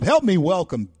Help me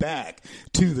welcome back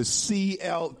to the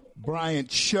C.L.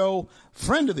 Bryant Show,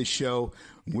 friend of the show.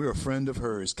 We're a friend of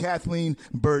hers, Kathleen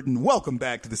Berden. Welcome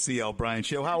back to the C.L. Bryant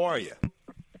Show. How are you?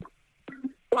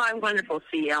 Well, I'm wonderful,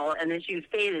 CL, and as you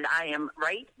stated, I am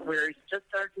right. We're just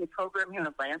starting the program here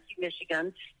in Lansing,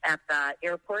 Michigan at the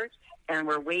airport, and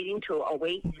we're waiting to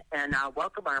await and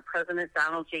welcome our President,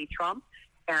 Donald J. Trump.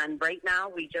 And right now,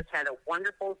 we just had a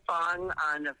wonderful song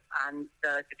on the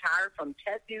guitar from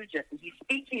Ted Nugent. He's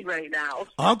speaking right now.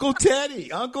 Uncle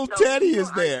Teddy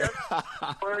is there.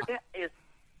 It's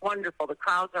wonderful. The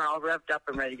crowds are all revved up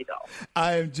and ready to go.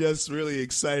 I am just really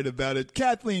excited about it.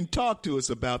 Kathleen, talk to us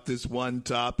about this one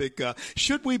topic.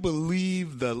 Should we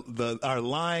believe our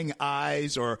lying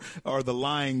eyes or the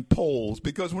lying polls?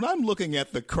 Because when I'm looking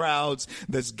at the crowds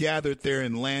that's gathered there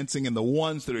in Lansing and the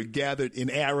ones that are gathered in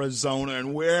Arizona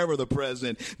and wherever the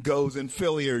president goes, in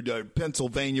Philly or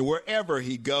Pennsylvania, wherever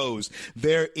he goes,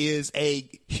 there is a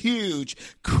huge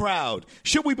crowd.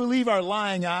 Should we believe our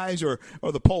lying eyes or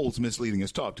the polls misleading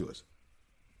us? Talk to us.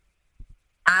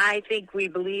 I think we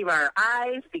believe our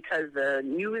eyes because the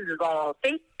news is all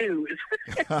fake news.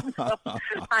 So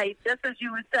just as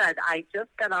you said, I just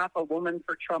got off a Woman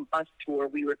for Trump bus tour.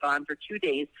 We were gone for 2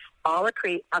 days, all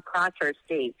across our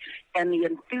state, and the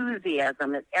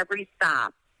enthusiasm at every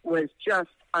stop was just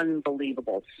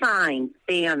unbelievable. Signs,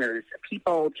 banners,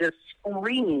 people just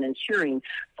screaming and cheering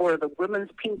for the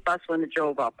women's pink bus when it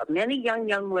drove up. Many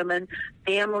young women,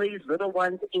 families, little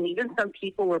ones, and even some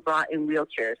people were brought in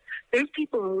wheelchairs. There's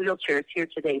people in wheelchairs here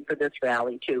today for this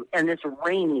rally, too, and it's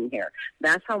raining here.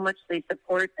 That's how much they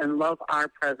support and love our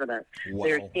president. Wow.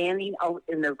 They're standing out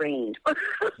in the rain.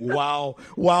 Wow.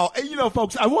 And,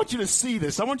 folks, I want you to see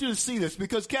this.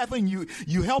 Because, Kathleen,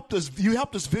 you helped us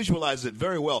visualize it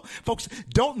very well. Folks,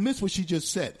 don't miss what she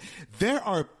just said. There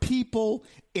are people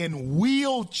in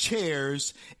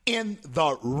wheelchairs in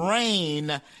the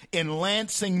rain in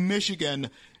Lansing, Michigan,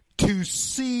 to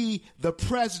see the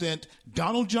president,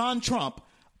 Donald John Trump,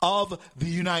 of the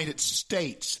United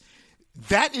States.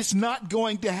 That is not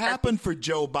going to happen for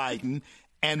Joe Biden.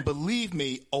 And believe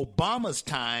me, Obama's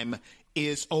time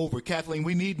is over. Kathleen,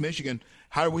 we need Michigan.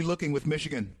 How are we looking with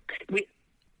Michigan?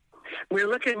 We're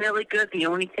looking really good. The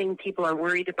only thing people are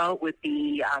worried about would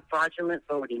be fraudulent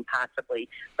voting, possibly.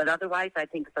 But otherwise, I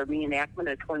think it's a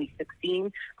reenactment of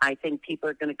 2016. I think people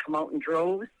are going to come out in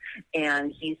droves,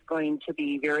 and he's going to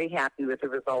be very happy with the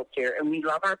results here. And we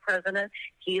love our president.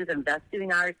 He is invested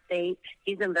in our state.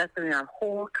 He's invested in our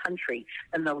whole country.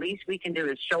 And the least we can do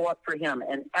is show up for him.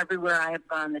 And everywhere I have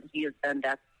gone that he has been,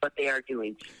 that's what they are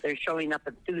doing. They're showing up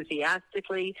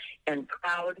enthusiastically and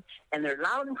proud, and they're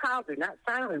loud and proud. They're not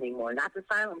silent anymore, not the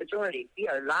silent majority. We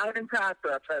are loud and proud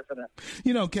for our president.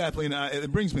 Kathleen,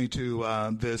 it brings me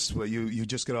to this. You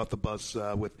just got off the bus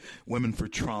with Women for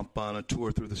Trump on a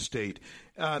tour through the state.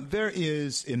 There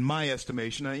is, in my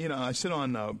estimation, I sit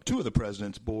on two of the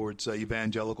president's boards,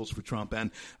 Evangelicals for Trump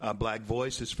and Black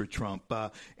Voices for Trump.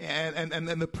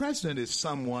 And the president is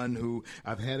someone who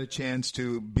I've had a chance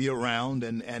to be around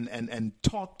and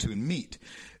talk to and meet.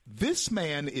 This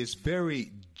man is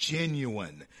very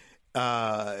genuine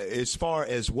as far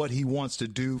as what he wants to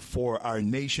do for our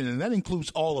nation, and that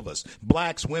includes all of us,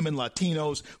 blacks, women,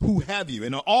 Latinos, who have you,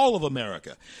 and all of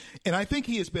America. And I think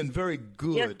he has been very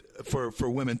good for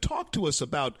women. Talk to us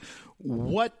about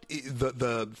what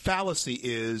the fallacy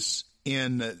is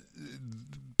in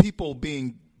people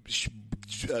being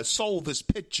sold this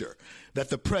picture that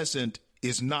the president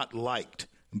is not liked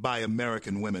by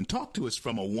American women. Talk to us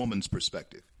from a woman's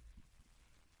perspective.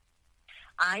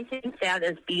 I think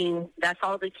that's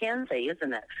all they can say,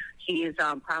 isn't it? He's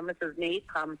promises made,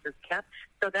 promises kept.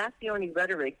 So that's the only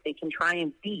rhetoric they can try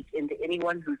and beat into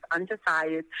anyone who's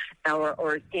undecided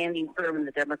or standing firm in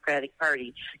the Democratic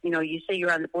Party. You say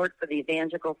you're on the board for the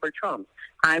Evangelical for Trump.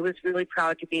 I was really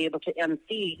proud to be able to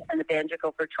MC an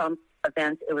Evangelical for Trump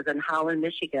event. It was in Holland,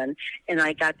 Michigan, and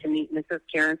I got to meet Mrs.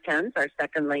 Karen Pence, our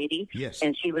second lady, yes.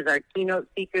 And she was our keynote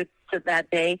speaker to that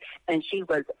day, and she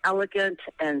was elegant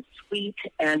and sweet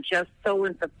and just so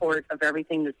in support of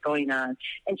everything that's going on.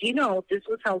 And this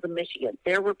was held in Michigan.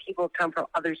 There were people who come from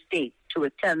other states to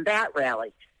attend that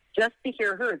rally. Just to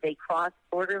hear her, they crossed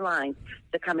border lines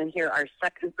to come and hear our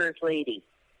second first lady.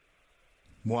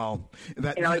 Wow.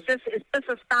 It's just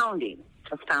astounding.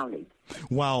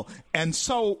 Wow. And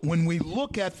so when we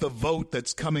look at the vote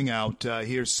that's coming out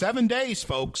here, 7 days,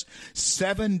 folks,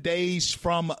 7 days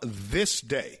from this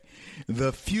day,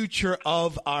 The future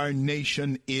of our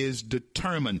nation is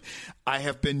determined. I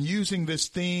have been using this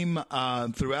theme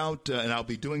throughout, and I'll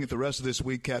be doing it the rest of this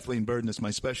week. Kathleen Berden is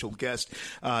my special guest,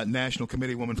 National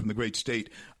Committee woman from the great state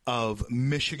of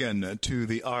Michigan to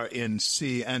the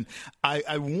RNC. And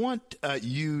I want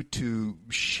you to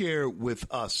share with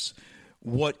us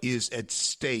what is at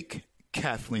stake.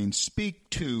 Kathleen, speak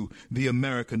to the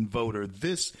American voter.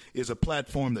 This is a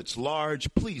platform that's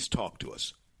large. Please talk to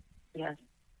us. Yes.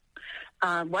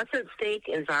 What's at stake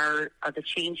is the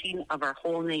changing of our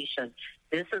whole nation.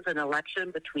 This is an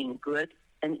election between good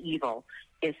and evil.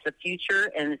 It's the future,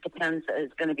 and it depends.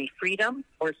 It's going to be freedom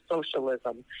or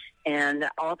socialism. And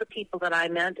all the people that I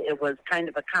met, it was kind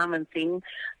of a common thing.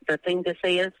 The thing to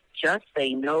say is just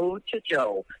say no to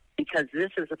Joe, because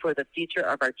this is for the future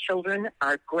of our children,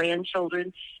 our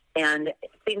grandchildren, and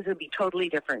things would be totally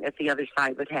different if the other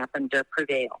side would happen to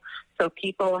prevail. So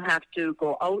people have to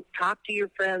go out, talk to your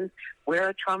friends, wear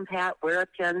a Trump hat, wear a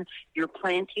pin. You're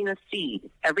planting a seed.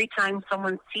 Every time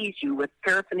someone sees you with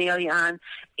paraphernalia on,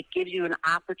 it gives you an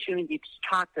opportunity to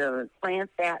talk to them and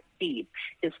plant that seed.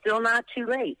 It's still not too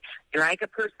late. Drag a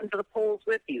person to the polls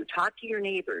with you. Talk to your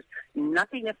neighbors.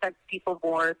 Nothing affects people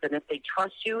more than if they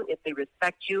trust you, if they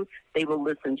respect you, they will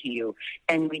listen to you.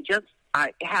 And we just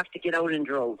have to get out in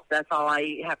droves. That's all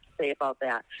I have to say about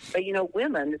that. But,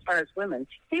 women, as far as women,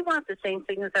 they want the same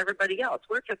thing as everybody else.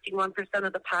 We're 51%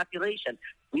 of the population.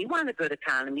 We want a good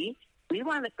economy. We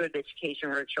want a good education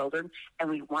for our children, and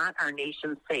we want our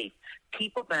nation safe.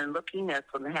 People have been looking at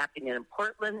what's happening in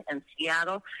Portland and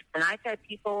Seattle, and I've had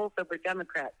people that were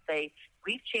Democrats say,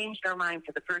 we've changed our mind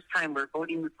for the first time. We're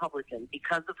voting Republican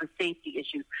because of the safety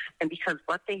issues and because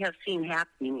what they have seen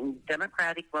happening in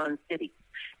Democratic-run cities.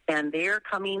 And they're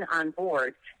coming on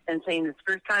board and saying this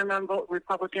first time on vote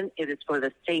Republican, it is for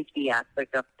the safety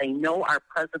aspect of they know our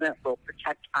president will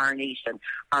protect our nation,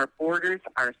 our borders,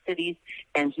 our cities,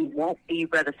 and he won't be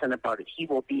reticent about it. He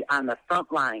will be on the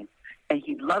front line. And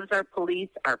he loves our police,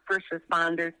 our first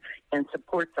responders, and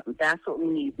supports them. That's what we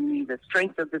need. We need the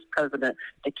strength of this president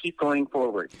to keep going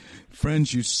forward.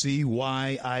 Friends, you see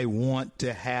why I want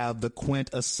to have the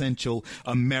quintessential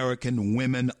American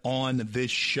women on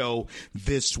this show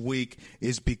this week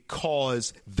is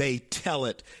because they tell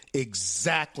it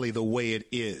exactly the way it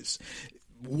is.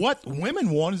 What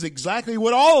women want is exactly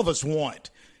what all of us want,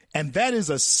 and that is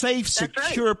a safe,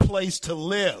 secure place to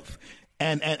live.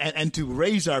 And to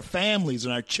raise our families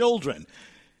and our children.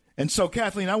 And so,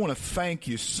 Kathleen, I want to thank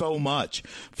you so much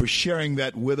for sharing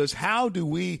that with us. How do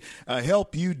we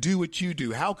help you do what you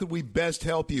do? How could we best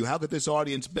help you? How could this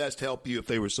audience best help you if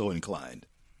they were so inclined?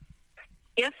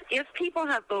 If people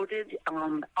have voted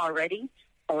already,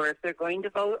 or if they're going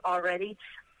to vote already,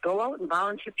 go out and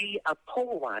volunteer to be a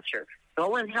poll watcher.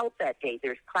 Go and help that day.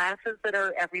 There's classes that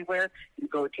are everywhere. You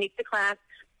go take the class,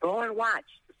 go and watch.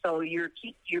 So you're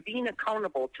being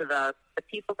accountable to the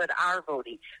people that are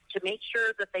voting to make sure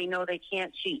that they know they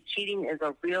can't cheat. Cheating is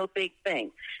a real big thing,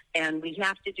 and we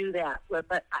have to do that.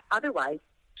 But otherwise,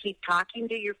 keep talking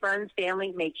to your friends,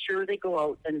 family. Make sure they go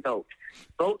out and vote.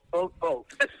 Vote, vote,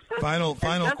 vote. Final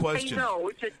question. Say no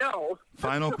to Joe.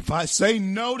 Say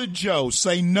no to Joe.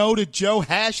 Say no to Joe.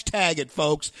 Hashtag it,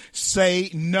 folks. Say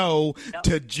no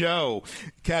to Joe.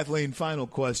 Kathleen, final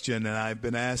question, and I've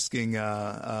been asking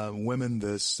women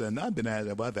this, and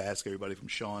I've asked everybody from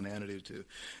Sean Hannity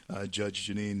to Judge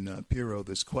Janine Pirro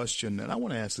this question, and I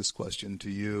want to ask this question to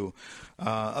you.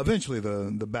 Eventually,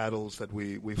 the battles that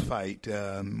we fight,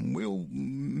 we'll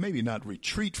maybe not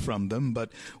retreat from them,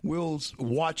 but we'll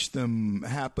watch them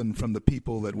happen from the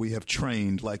people that we have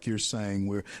trained, like you're saying,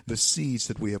 we're the seeds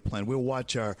that we have planted. We'll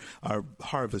watch our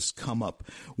harvest come up.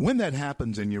 When that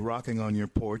happens and you're rocking on your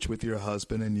porch with your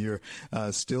husband and you're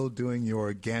still doing your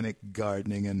organic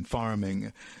gardening and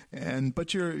farming, but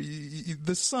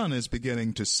the sun is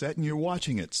beginning to set and you're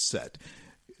watching it set.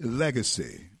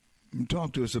 Legacy.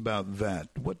 Talk to us about that.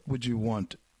 What would you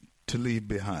want to leave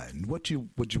behind? What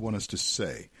would you want us to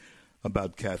say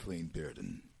about Kathleen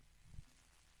Berden?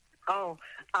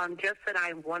 Just that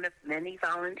I'm one of many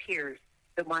volunteers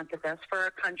that want the best for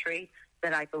our country,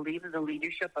 that I believe in the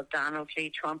leadership of Donald J.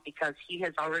 Trump because he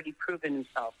has already proven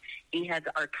himself. He has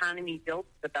our economy built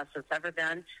the best it's ever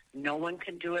been. No one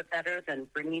can do it better than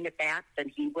bringing it back than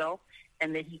he will,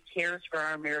 and that he cares for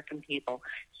our American people.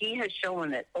 He has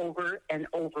shown it over and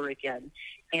over again,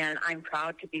 and I'm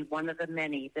proud to be one of the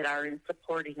many that are in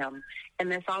supporting him.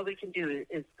 And that's all we can do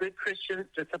is good Christians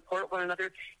to support one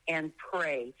another and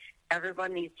pray.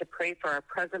 Everyone needs to pray for our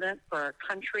president, for our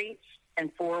country, and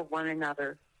for one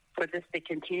another, for this to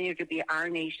continue to be our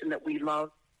nation that we love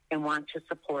and want to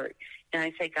support. And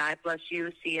I say, God bless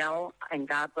you, CL, and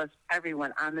God bless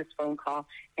everyone on this phone call,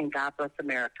 and God bless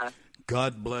America.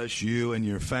 God bless you and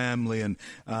your family, and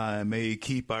may He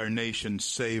keep our nation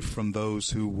safe from those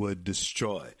who would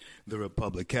destroy the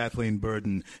republic. Kathleen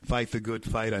Berden, fight the good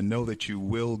fight. I know that you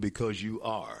will, because you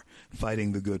are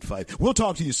fighting the good fight. We'll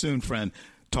talk to you soon, friend.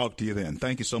 Talk to you then.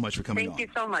 Thank you so much for coming on. Thank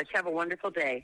you so much. Have a wonderful day.